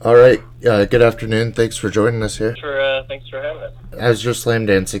All right. Good afternoon. Thanks for joining us here. Thanks for having us. How's your slam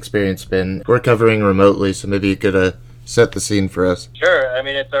dance experience been? We're covering remotely, so maybe you could set the scene for us. Sure. I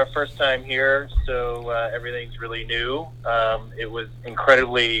mean, it's our first time here, so everything's really new. It was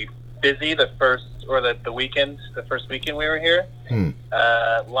incredibly busy the first weekend we were here.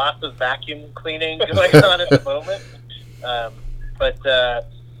 Lots of vacuum cleaning going on at the moment.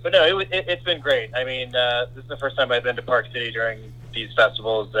 But no, it's been great. I mean, this is the first time I've been to Park City during these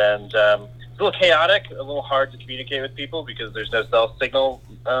festivals, and it's a little chaotic, a little hard to communicate with people because there's no cell signal,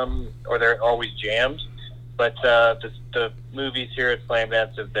 or they're always jammed. But the movies here at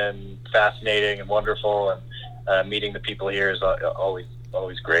Slamdance have been fascinating and wonderful, and meeting the people here is always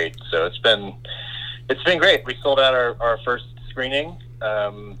great. So it's been great. We sold out our first screening.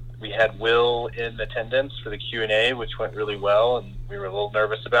 We had Will in attendance for the Q&A, which went really well, and we were a little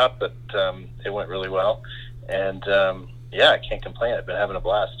nervous about, but it went really well. And I can't complain. I've been having a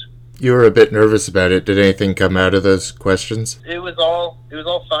blast. You were a bit nervous about it. Did anything come out of those questions? It was all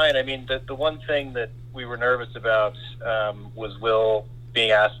fine. I mean, the one thing that we were nervous about was Will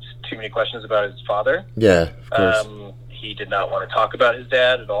being asked too many questions about his father. Yeah, of course. He did not want to talk about his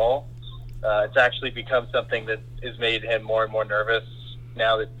dad at all. It's actually become something that has made him more and more nervous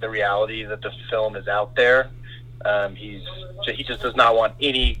now that the reality that the film is out there. He just does not want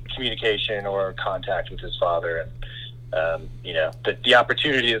any communication or contact with his father, and the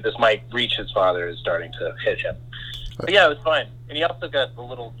opportunity that this might reach his father is starting to hit him. But yeah, it was fine. And he also got a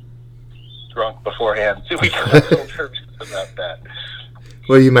little drunk beforehand, so we got a little nervous about that.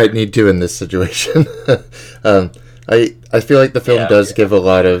 Well, you might need to in this situation. I feel like the film does give a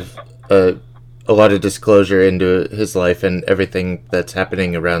lot of disclosure into his life and everything that's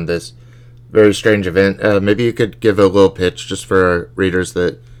happening around this very strange event. Maybe you could give a little pitch just for our readers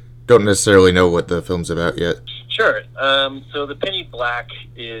that don't necessarily know what the film's about yet. Sure. So The Penny Black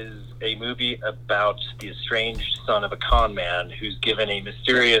is a movie about the estranged son of a con man who's given a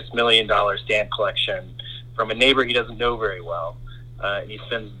mysterious $1 million stamp collection from a neighbor he doesn't know very well. And he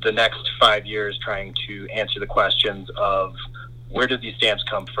spends the next 5 years trying to answer the questions of where did these stamps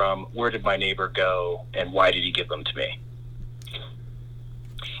come from, where did my neighbor go, and why did he give them to me?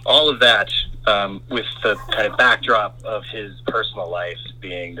 All of that with the kind of backdrop of his personal life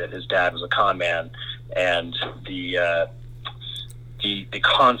being that his dad was a con man, and the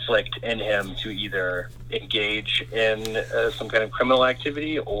conflict in him to either engage in some kind of criminal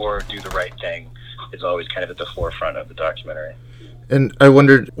activity or do the right thing is always kind of at the forefront of the documentary. And I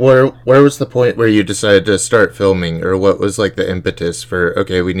wondered, where was the point where you decided to start filming, or what was like the impetus for,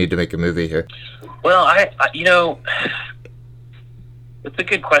 okay, we need to make a movie here? Well, it's a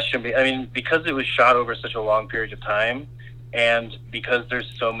good question. I mean, because it was shot over such a long period of time, and because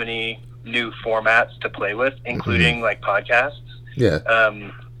there's so many new formats to play with, including like podcasts. Yeah.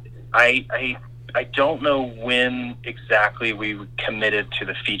 I don't know when exactly we committed to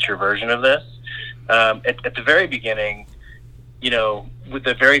the feature version of this. At the very beginning, with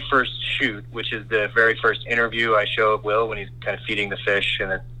the very first shoot, which is the very first interview I show of Will when he's kind of feeding the fish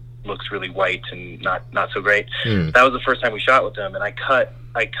and it looks really white and not so great. That was the first time we shot with him, and I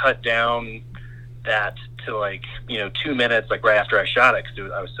cut down that to 2 minutes, right after I shot it,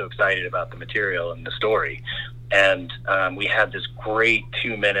 because I was so excited about the material and the story. And we had this great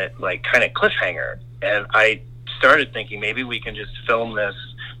 2 minute kind of cliffhanger, and I started thinking maybe we can just film this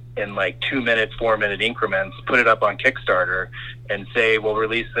in 2 minute, 4 minute increments, put it up on Kickstarter, and say we'll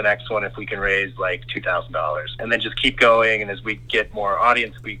release the next one if we can raise $2,000, and then just keep going. And as we get more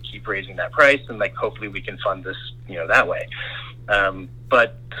audience, we keep raising that price, and hopefully we can fund this that way.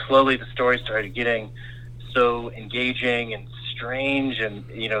 But slowly the story started getting so engaging and strange, and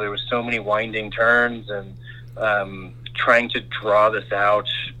there was so many winding turns, and trying to draw this out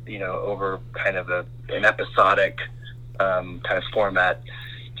over kind of an episodic kind of format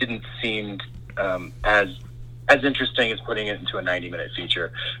didn't seem as interesting as putting it into a 90-minute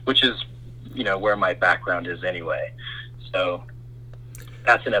feature, which is where my background is anyway. So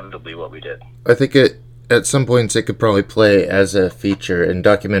that's inevitably what we did. I think at some points it could probably play as a feature, and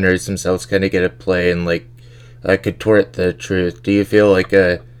documentaries themselves kind of get a play and contort the truth. Do you feel like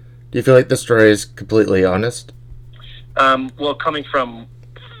the story is completely honest? Well, coming from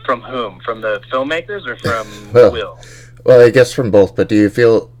whom? From the filmmakers or from Will? Well, I guess from both, but do you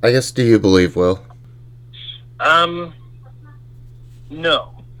believe Will?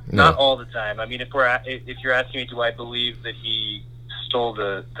 No, not all the time. I mean, if you're asking me, do I believe that he stole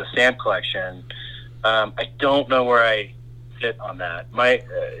the stamp collection? I don't know where I sit on that.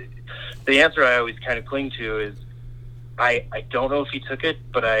 The answer I always kind of cling to is I don't know if he took it,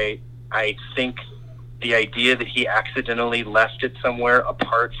 but I think the idea that he accidentally left it somewhere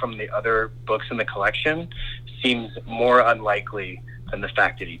apart from the other books in the collection seems more unlikely than the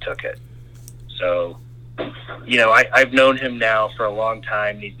fact that he took it. So, I've known him now for a long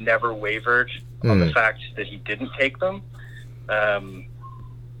time. He's never wavered on the fact that he didn't take them.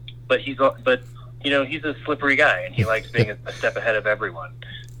 But he's a slippery guy, and he likes being a step ahead of everyone.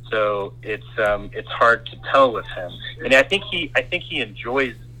 So it's hard to tell with him, and I think he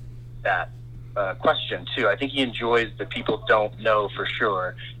enjoys that question too. I think he enjoys that people don't know for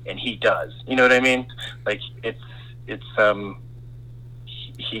sure, and he does. You know what I mean? Like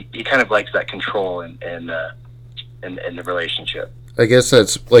he kind of likes that control in the relationship. I guess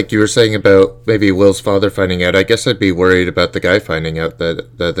that's like you were saying about maybe Will's father finding out. I guess I'd be worried about the guy finding out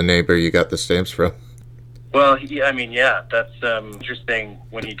that the neighbor you got the stamps from. Well, that's interesting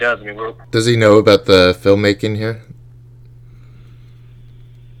when he does. Does he know about the filmmaking here?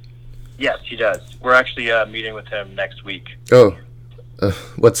 Yes, he does. We're actually meeting with him next week. Oh,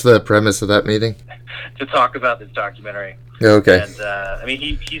 what's the premise of that meeting? To talk about this documentary. Okay. And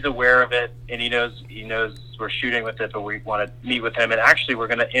he's aware of it, and he knows we're shooting with it, but we want to meet with him, and actually we're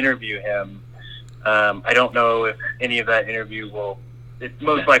going to interview him. I don't know if any of that interview it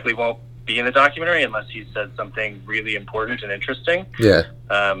most likely won't be in the documentary unless he says something really important and interesting. Yeah.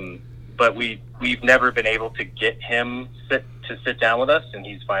 But we've never been able to get him to sit down with us, and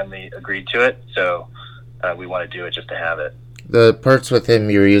he's finally agreed to it. So we want to do it just to have it. The parts with him,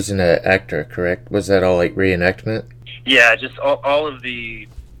 you were using an actor, correct? Was that all like reenactment? Yeah, just all of the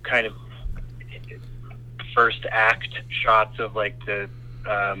kind of first act shots of like the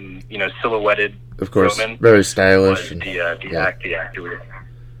silhouetted. Of course, Roman very stylish. The actor.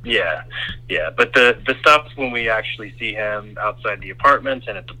 Yeah. But the stuff when we actually see him outside the apartment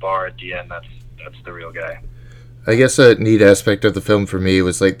and at the bar at the end, that's the real guy. I guess a neat aspect of the film for me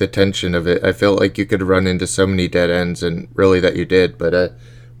was like the tension of it. I felt like you could run into so many dead ends, and really that you did. But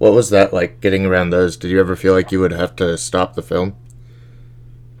what was that like getting around those? Did you ever feel like you would have to stop the film?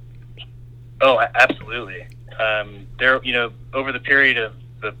 Oh, absolutely. There, over the period of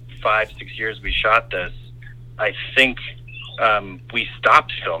the 5-6 years we shot this, I think we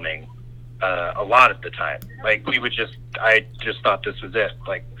stopped filming a lot of the time. Like I just thought this was it.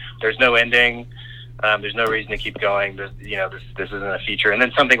 Like there's no ending. There's no reason to keep going. This isn't a feature. And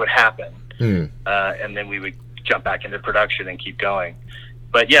then something would happen. And then we would jump back into production and keep going.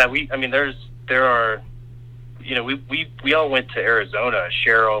 But yeah, we all went to Arizona.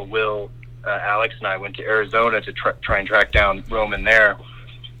 Cheryl, Will, Alex and I went to Arizona to try and track down Roman there,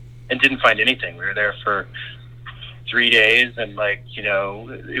 and didn't find anything. We were there for 3 days, and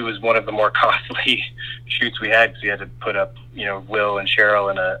it was one of the more costly shoots we had because we had to put up Will and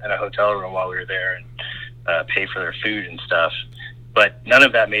Cheryl in a hotel room while we were there and pay for their food and stuff. But none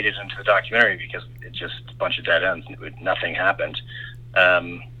of that made it into the documentary because it just a bunch of dead ends. Nothing happened.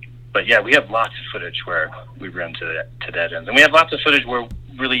 But yeah, we have lots of footage where we run to dead ends, and we have lots of footage where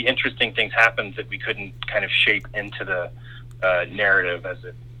really interesting things happened that we couldn't kind of shape into the narrative as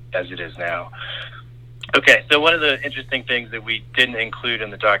it is now. Okay, so one of the interesting things that we didn't include in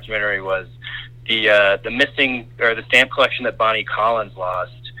the documentary was the missing, or the stamp collection that Bonnie Collins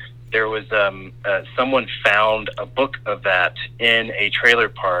lost. There was someone found a book of that in a trailer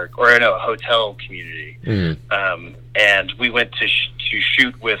park, or a hotel community, and we went to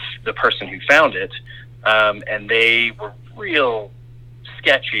shoot with the person who found it, and they were real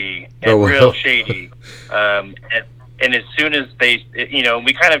sketchy and real shady, and as soon as they,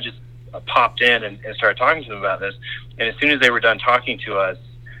 we kind of just popped in and started talking to them about this, and as soon as they were done talking to us,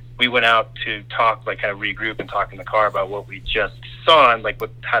 we went out to talk, kind of regroup and talk in the car about what we just saw and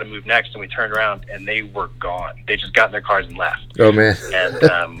how to move next, and we turned around and they were gone. They just got in their cars and left. Oh man.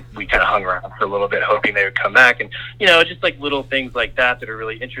 And we kind of hung around for a little bit hoping they would come back, and just little things like that are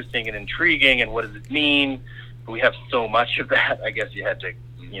really interesting and intriguing, and what does it mean? But we have so much of that, I guess you had to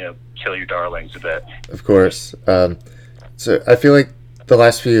kill your darlings a bit. Of course. So I feel like the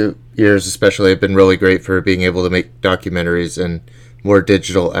last few years especially have been really great for being able to make documentaries and more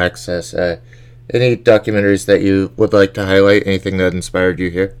digital access. Any documentaries that you would like to highlight? Anything that inspired you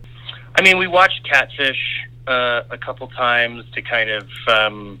here? I mean, we watched Catfish a couple times to kind of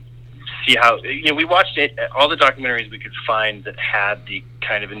see how, we watched all the documentaries we could find that had the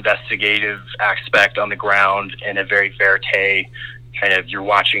kind of investigative aspect on the ground in a very verite, kind of you're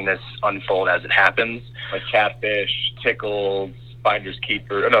watching this unfold as it happens. Like Catfish, Tickled, Finders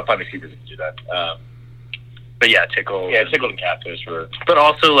Keepers didn't do that. But yeah, Tickled and Catfish were. But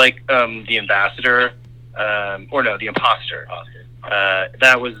also The Ambassador, The Imposter.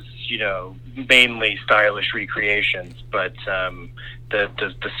 That was mainly stylish recreations, but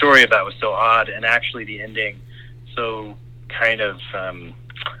the story of that was so odd, and actually the ending so kind of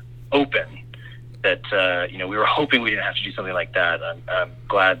open that we were hoping we didn't have to do something like that. I'm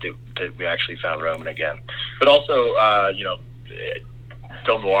glad that we actually found Roman again. But also,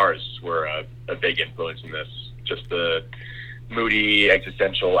 film noirs were a big influence in this. Just the moody,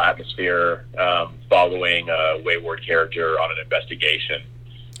 existential atmosphere, following a wayward character on an investigation,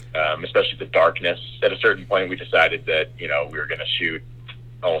 especially the darkness. At a certain point, we decided that, we were going to shoot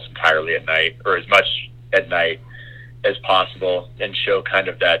almost entirely at night, or as much at night as possible, and show kind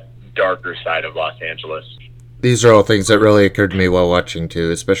of that darker side of Los Angeles. These are all things that really occurred to me while watching,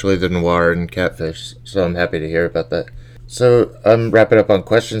 too, especially the noir and Catfish, so I'm happy to hear about that. So, I'm wrapping up on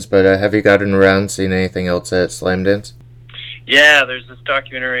questions, but have you gotten around, seen anything else at Slamdance? Yeah, there's this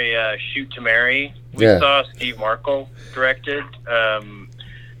documentary, Shoot to Marry. We saw Steve Markel directed.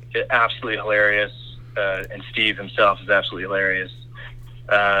 Absolutely hilarious, and Steve himself is absolutely hilarious.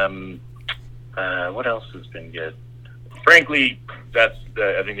 What else has been good? Frankly, that's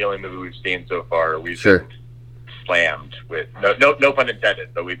I think the only movie we've seen so far. We've been slammed with no pun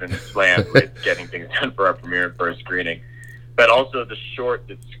intended, but we've been slammed with getting things done for our premiere and first screening. But also the short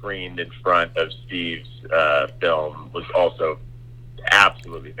that screened in front of Steve's film was also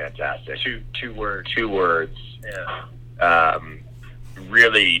absolutely fantastic. Two words. Yeah.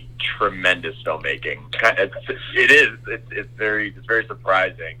 Really tremendous filmmaking. It's very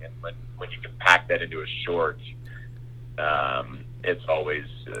surprising, and when you can pack that into a short, it's always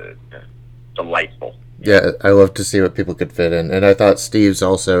delightful. Yeah, I love to see what people could fit in, and I thought Steve's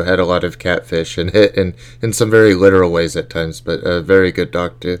also had a lot of Catfish and hit in some very literal ways at times, but a very good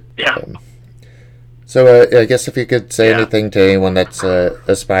doc too. Yeah. So I guess if you could say anything to anyone that's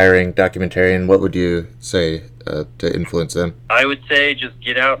aspiring documentarian, what would you say to influence them? I would say just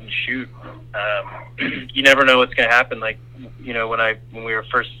get out and shoot. You never know what's going to happen. Like, when we were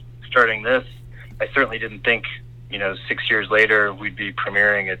first starting this, I certainly didn't think 6 years later we'd be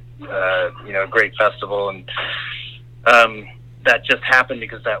premiering at a great festival, and that just happened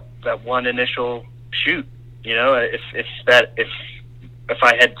because that one initial shoot. If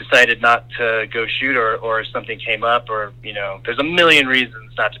I had decided not to go shoot, or something came up, or there's a million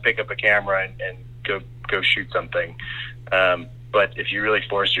reasons not to pick up a camera and go shoot something, but if you really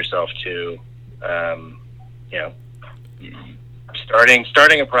force yourself to,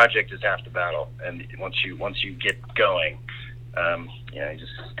 starting a project is half the battle, and once you get going, you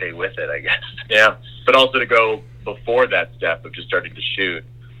just stay with it, I guess. Yeah, but also to go before that step of just starting to shoot,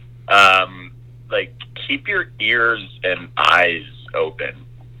 keep your ears and eyes open.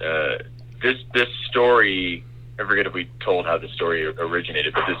 This story, I forget if we told how the story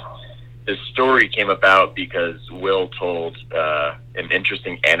originated, but this story came about because Will told an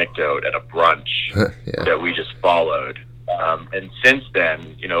interesting anecdote at a brunch that we just followed. And since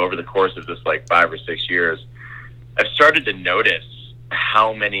then, over the course of this 5 or 6 years, I've started to notice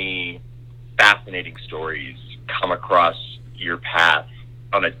how many fascinating stories come across your path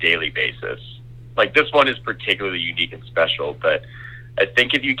on a daily basis. This one is particularly unique and special, but I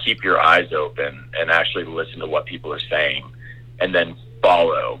think if you keep your eyes open and actually listen to what people are saying, and then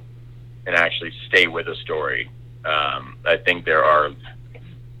follow and actually stay with a story, I think there are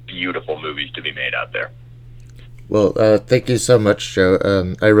beautiful movies to be made out there. Well, thank you so much,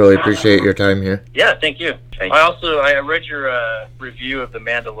 Joe. I really appreciate your time here. Yeah, thank you. I read your review of The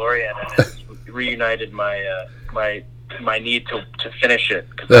Mandalorian, and it's reunited my need to finish it,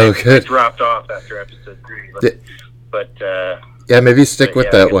 because I dropped off after episode 3. But maybe stick with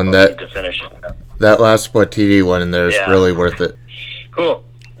that one. To finish it. That last TV one in there is really worth it. Cool.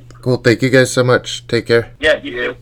 Thank you guys so much. Take care. Yeah, you too.